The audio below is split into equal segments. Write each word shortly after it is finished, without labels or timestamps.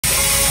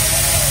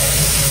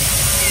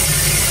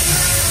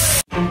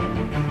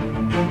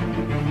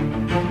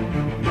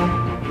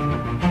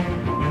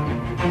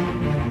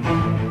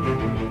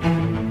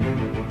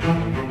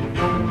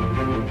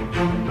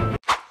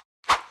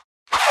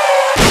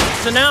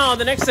now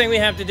the next thing we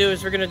have to do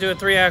is we're going to do a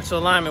 3-axle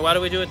alignment. Why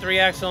do we do a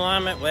 3-axle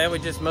alignment? Well, we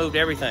just moved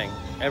everything.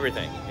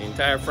 The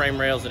entire frame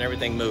rails and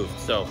everything moved.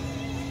 So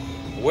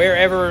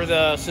wherever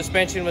the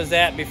suspension was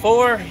at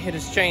before, it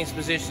has changed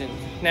position.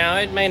 Now,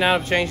 it may not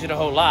have changed it a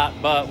whole lot,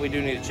 but we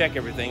do need to check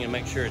everything and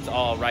make sure it's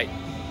all right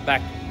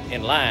back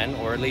in line,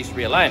 or at least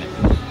realign it.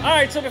 All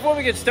right, so before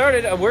we get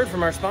started, a word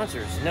from our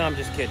sponsors. No, I'm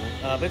just kidding.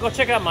 But go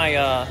check out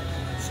my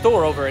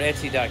store over at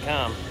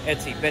Etsy.com.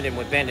 Etsy, Bending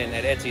with Bending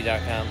at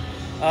Etsy.com.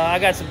 I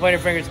got some pointer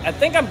fingers. I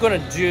think I'm gonna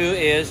do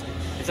is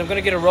I'm gonna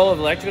get a roll of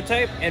electrical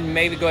tape and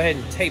maybe go ahead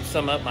and tape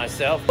some up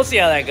myself. We'll see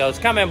how that goes.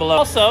 Comment below.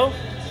 Also,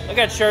 I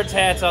got shirts,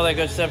 hats, all that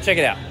good stuff. Check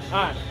it out.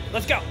 All right,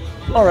 let's go.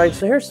 All right,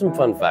 so here's some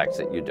fun facts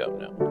that you don't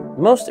know.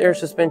 Most air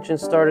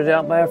suspensions started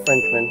out by a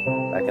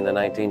Frenchman back in the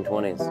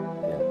 1920s.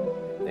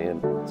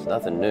 Yeah, it's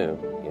nothing new.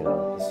 You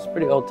know, this is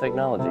pretty old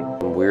technology.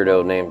 Some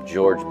weirdo named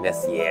George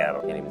Messier,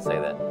 I can't even say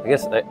that. I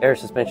guess the air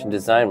suspension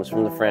design was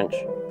from the French.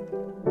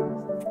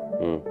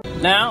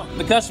 Now,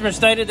 the customer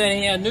stated that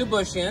he had new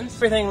bush ends.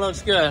 Everything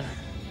looks good.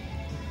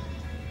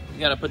 You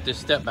gotta put this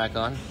step back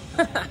on.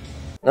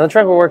 Now, the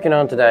truck we're working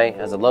on today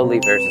has a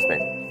low-leaf air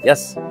suspension.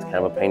 Yes, it's kind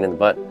of a pain in the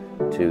butt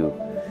to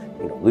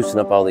loosen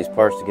up all these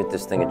parts to get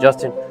this thing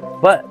adjusted.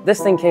 But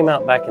this thing came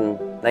out back in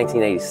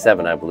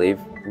 1987, I believe,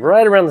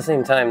 right around the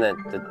same time that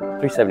the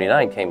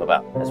 379 came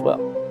about as well.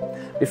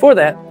 Before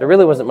that, there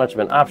really wasn't much of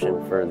an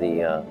option for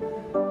the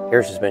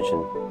air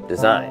suspension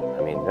design.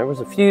 I mean, there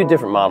was a few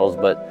different models,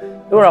 but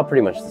they were all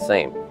pretty much the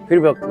same.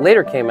 Peterbilt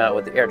later came out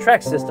with the air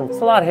track system. It's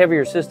a lot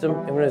heavier system,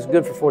 and it was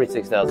good for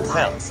 46,000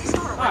 pounds.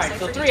 All right,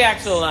 so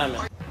 3-axle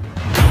alignment.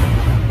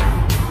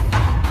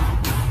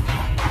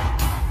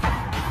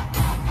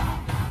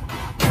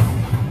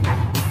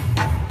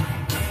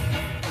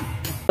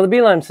 The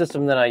B-line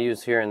system that I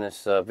use here in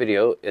this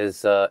video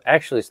is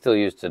actually still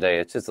used today.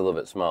 It's just a little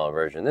bit smaller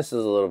version. This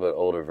is a little bit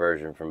older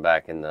version from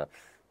back in the,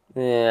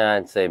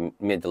 I'd say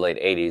mid to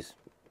late 80s,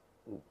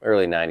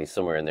 early 90s,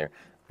 somewhere in there.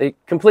 They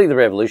completely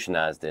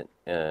revolutionized it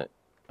a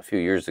few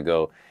years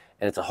ago,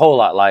 and it's a whole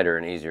lot lighter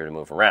and easier to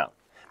move around.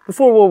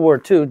 Before World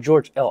War II,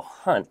 George L.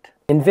 Hunt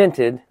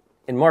invented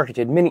and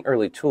marketed many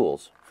early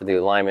tools for the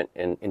alignment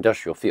in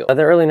industrial field. By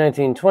the early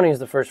 1920s,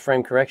 the first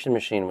frame correction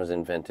machine was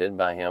invented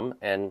by him,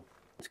 and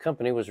his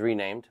company was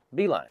renamed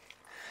B-Line.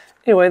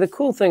 Anyway, the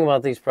cool thing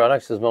about these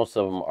products is most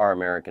of them are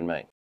American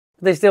made.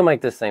 But they still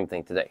make the same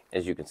thing today,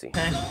 as you can see.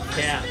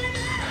 Yeah.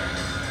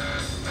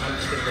 I'm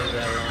just gonna leave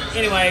that alone.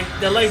 Anyway,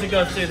 the laser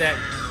goes through that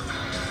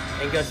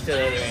and goes to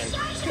the other end.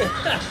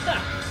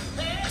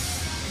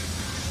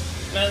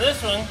 Now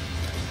this one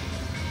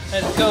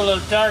has a cool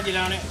little target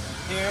on it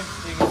here,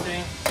 so you can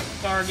see.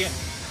 Target.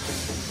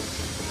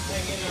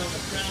 Hang it on the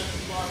front as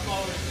far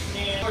forward as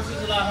you can. Of course,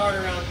 it's a lot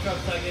harder on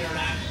trucks like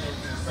International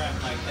and crap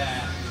like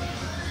that.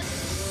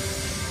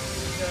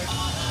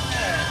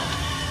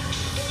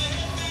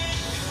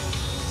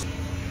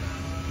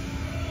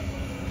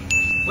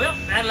 Well,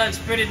 that looks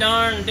pretty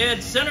darn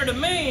dead center to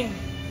me.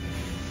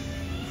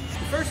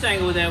 The first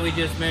angle that we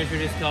just measured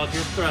is called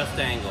your thrust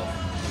angle,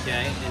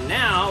 okay? And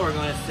now we're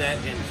going to set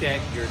and check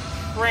your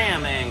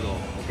tram angle,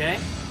 okay?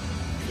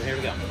 So here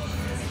we go.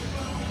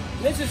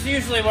 This is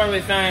usually where we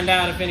find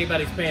out if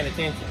anybody's paying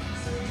attention,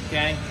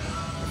 okay?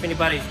 If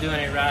anybody's doing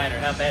it right or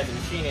how bad the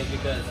machine is,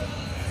 because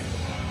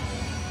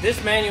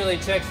this manually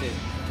checks it,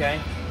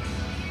 okay?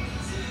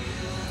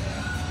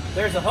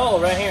 There's a hole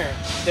right here,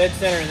 dead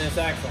center in this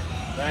axle,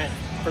 right?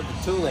 For the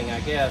tooling, I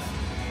guess.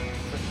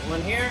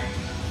 One here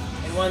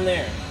and one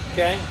there,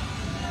 okay?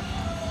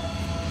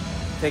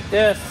 Take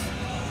this,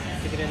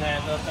 stick it in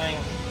that little thing.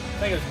 I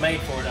think it was made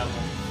for it, I don't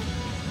know.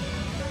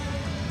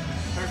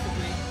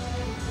 Perfectly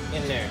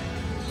in there.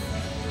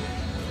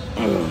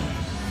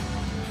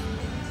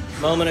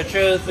 Moment of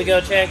truth, we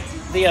go check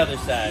the other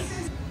side.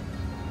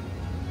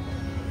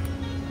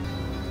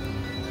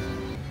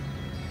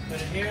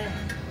 Put it here.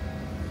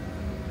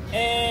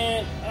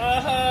 And,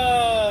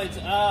 oh, it's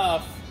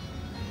off.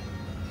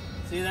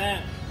 See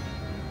that?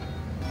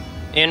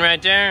 In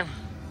right there.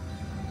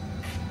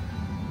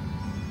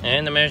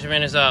 And the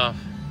measurement is off.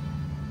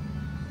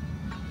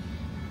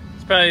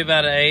 It's probably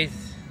about 1/8,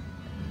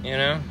 you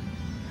know?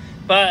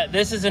 But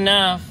this is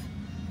enough.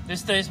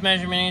 This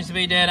measurement needs to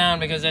be dead on,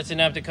 because that's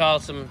enough to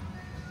cause some,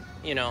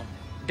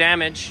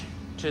 damage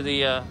to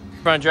the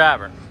front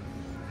driver.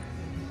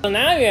 So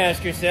now you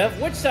ask yourself,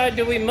 which side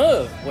do we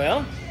move?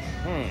 Well,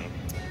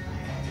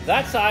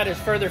 that side is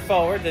further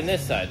forward than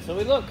this side. So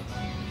we look.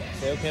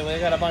 Say, okay, we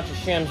got a bunch of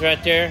shims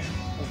right there.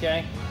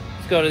 Okay,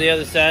 let's go to the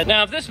other side.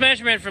 Now, if this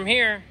measurement from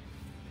here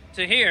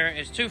to here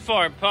is too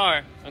far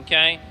apart,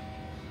 okay,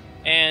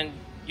 and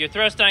your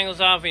thrust angle's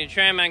off and your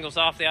tram angle's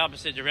off the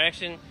opposite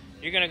direction,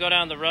 you're gonna go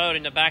down the road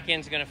and the back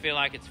end's gonna feel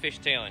like it's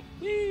fishtailing.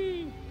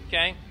 Whee!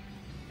 Okay?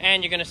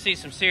 And you're gonna see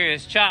some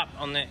serious chop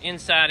on the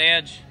inside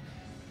edge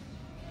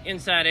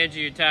of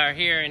your tire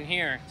here and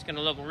here. It's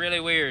gonna look really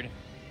weird.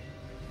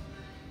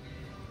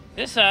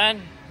 This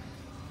side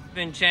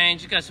been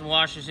changed. It's got some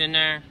washers in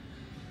there.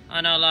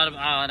 I know a lot of,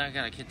 I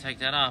gotta take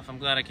that off. I'm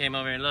glad I came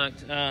over here and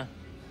looked.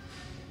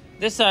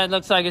 This side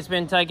looks like it's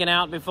been taken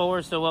out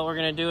before, so what we're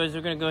gonna do is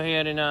we're gonna go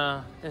ahead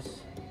and this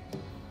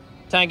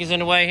tank is in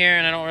the way here,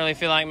 and I don't really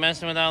feel like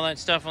messing with all that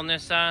stuff on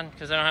this side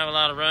because I don't have a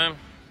lot of room.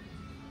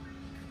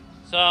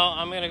 So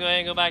I'm gonna go ahead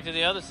and go back to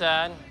the other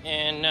side,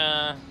 and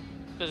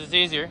because it's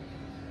easier.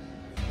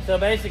 So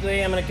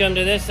basically, I'm gonna come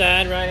to this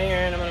side right here,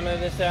 and I'm gonna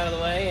move this out of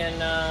the way,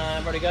 and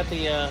I've already got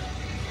the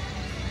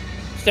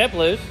step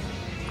loose,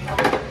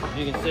 as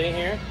you can see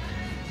here.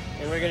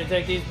 And we're gonna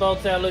take these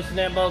bolts out, loosen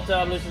that bolt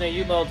off, loosen that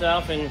U-bolt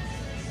off, and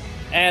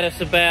add us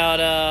about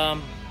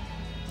an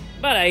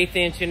 1/8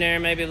 inch in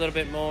there, maybe a little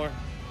bit more.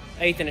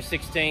 1/8 and a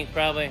 1/16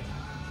 probably.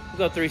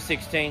 We'll go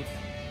 3/16.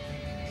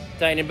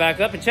 Tighten it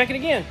back up and check it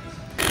again.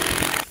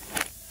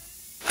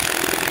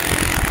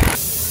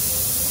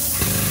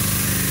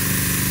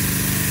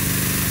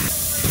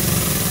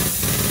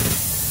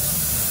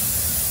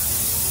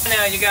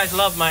 Now you guys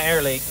love my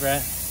air leak,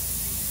 right?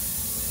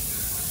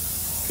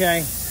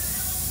 Okay.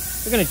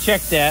 We're gonna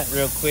check that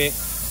real quick.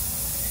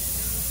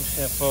 Push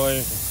that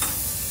forward.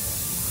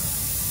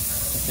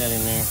 Put that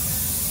in there.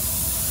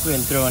 Go ahead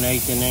and throw an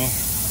 1/8 in there.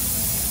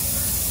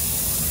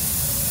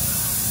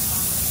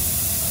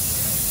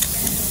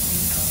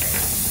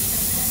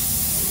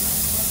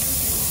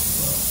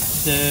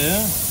 So,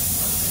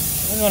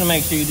 we want to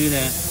make sure you do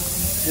that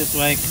this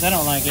way, because I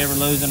don't like ever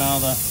losing all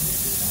of them.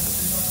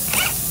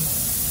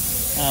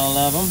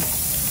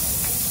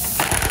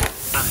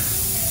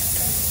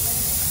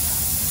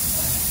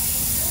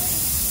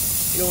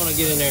 You don't want to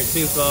get in there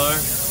too far.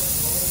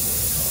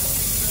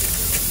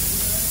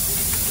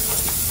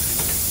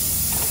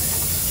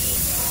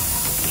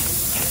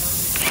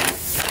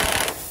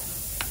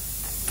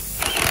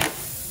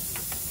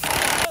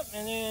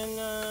 And then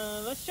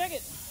let's check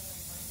it.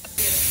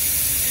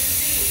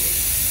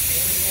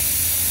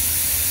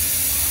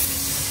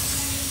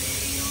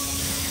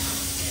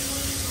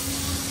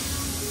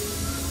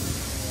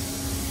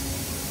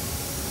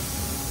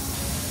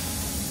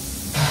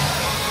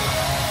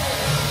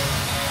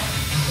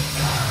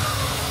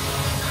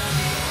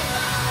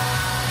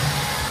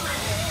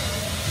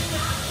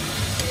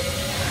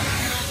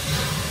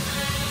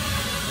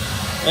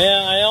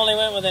 Yeah, I only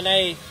went with an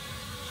 1/8.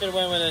 Should have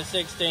went with a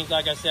 1/16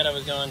 like I said I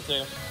was going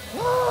to.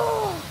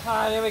 All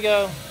right, here we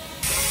go.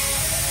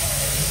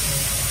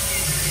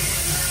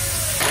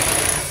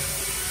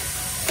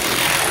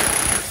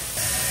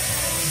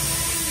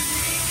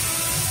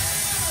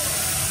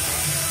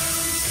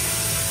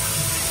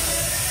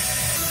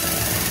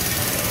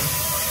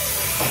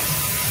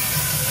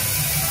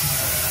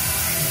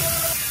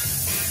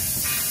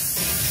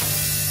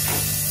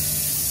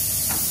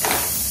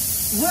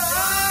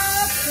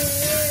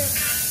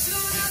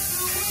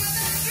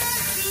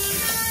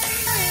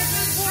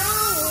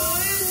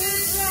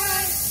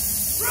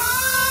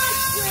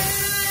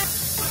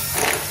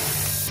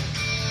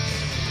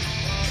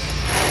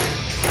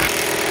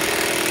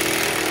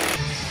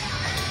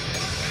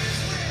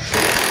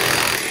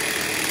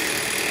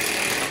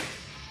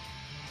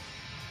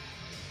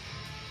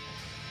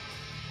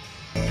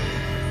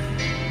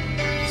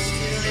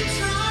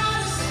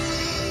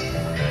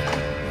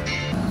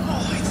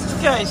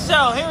 Okay,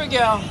 so here we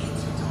go.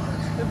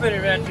 We'll put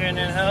it right there in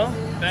that hole.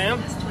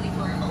 Bam.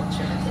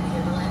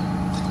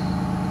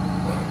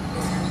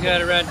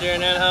 Got it right there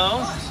in that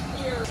hole.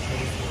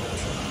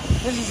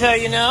 This is how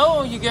you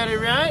know you got it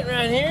right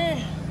here.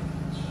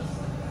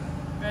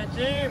 Right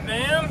there,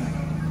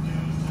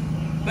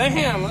 bam.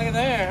 Bam, look at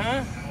there,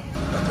 huh?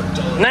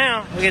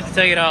 Now, we get to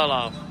take it all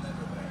off.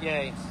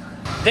 Yay.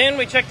 Then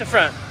we check the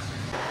front.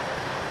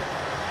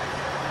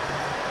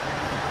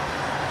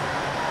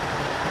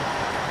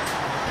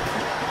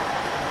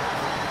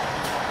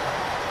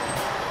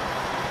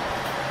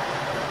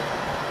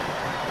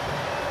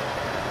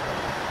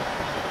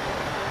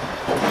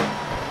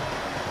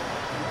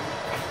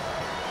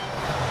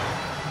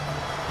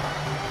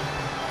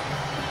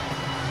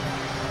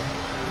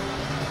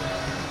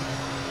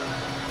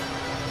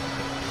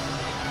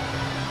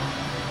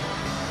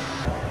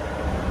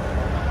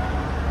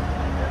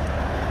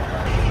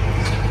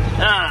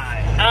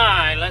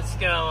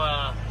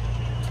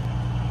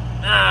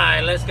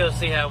 Let's go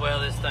see how well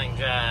this thing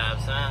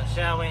drives, huh?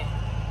 Shall we?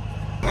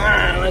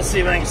 Alright, let's see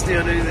if I can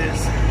still do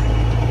this.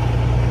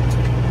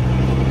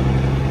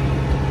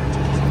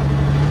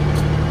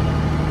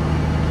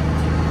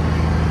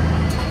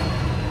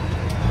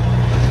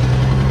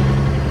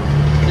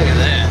 Look at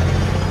that.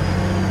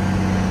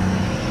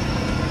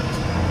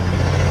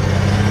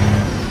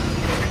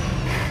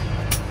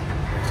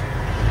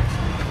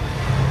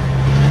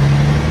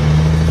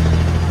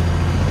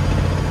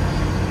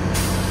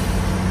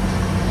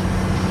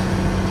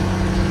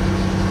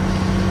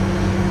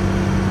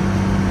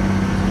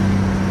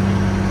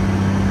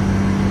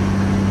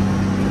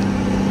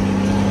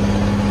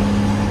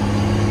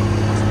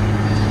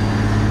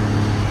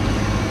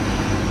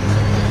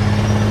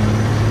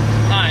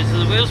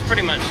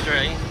 Pretty much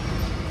straight.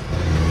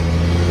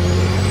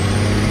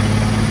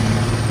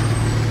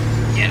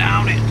 Get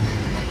on it.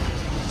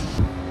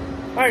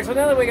 All right, so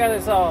now that we got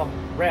this all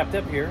wrapped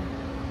up here,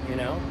 you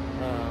know,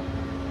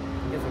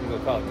 guess we can go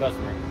call it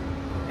customer.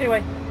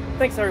 Anyway,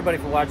 thanks everybody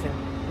for watching.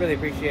 Really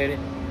appreciate it.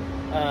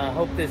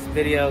 Hope this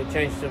video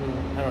changed some,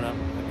 I don't know,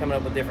 coming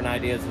up with different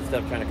ideas and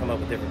stuff, trying to come up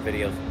with different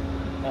videos.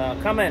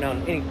 Comment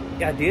on any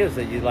ideas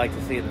that you'd like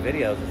to see in the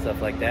videos and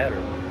stuff like that, or,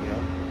 you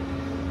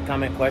know,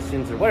 comment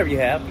questions or whatever you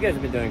have. You guys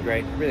have been doing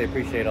great. Really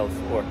appreciate all the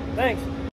support. Thanks.